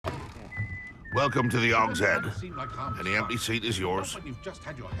Welcome to the Og's Head. Doesn't seem like harm Any to empty try. seat is yours. Not when you've just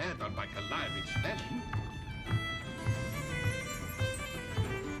had your hair done by Calliope Snelling.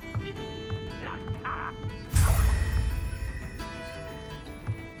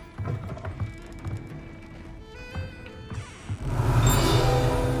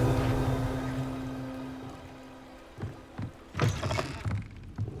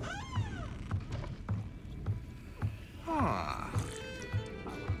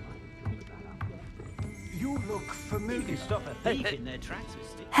 You look familiar. Stop a thief in their tracks,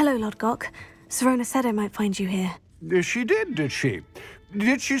 mister. Hello, Lodgok. Serona said I might find you here. She did she?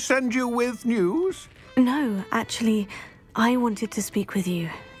 Did she send you with news? No, actually, I wanted to speak with you.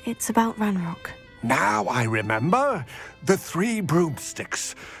 It's about Ranrock. Now I remember. The 3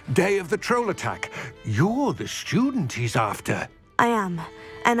 broomsticks. Day of the troll attack. You're the student he's after. I am,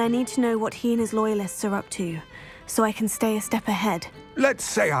 and I need to know what he and his loyalists are up to, so I can stay a step ahead. Let's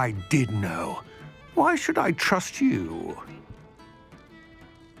say I did know. Why should I trust you?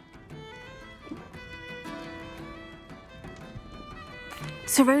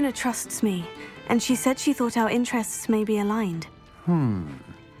 Serona trusts me, and she said she thought our interests may be aligned.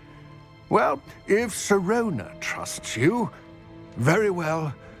 Well, if Serona trusts you, very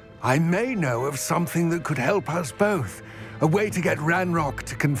well. I may know of something that could help us both. A way to get Ranrock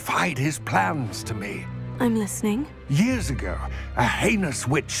to confide his plans to me. I'm listening. Years ago, a heinous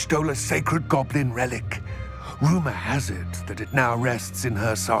witch stole a sacred goblin relic. Rumor has it that it now rests in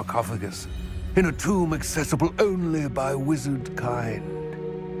her sarcophagus, in a tomb accessible only by wizard kind.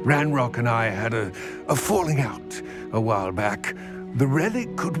 Ranrock and I had a falling out a while back. The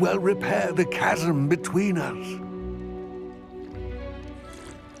relic could well repair the chasm between us.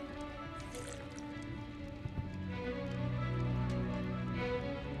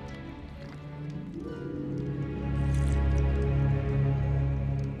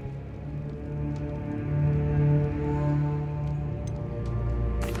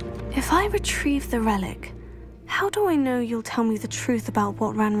 If I retrieve the relic, how do I know you'll tell me the truth about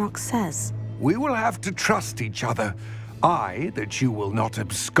what Ranrock says? We will have to trust each other. I, that you will not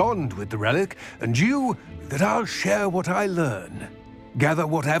abscond with the relic, and you, that I'll share what I learn. Gather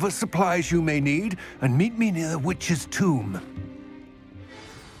whatever supplies you may need, and meet me near the witch's tomb.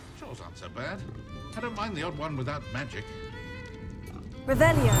 Chores aren't so bad. I don't mind the odd one without magic.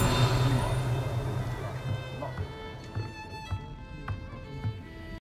 Revelio!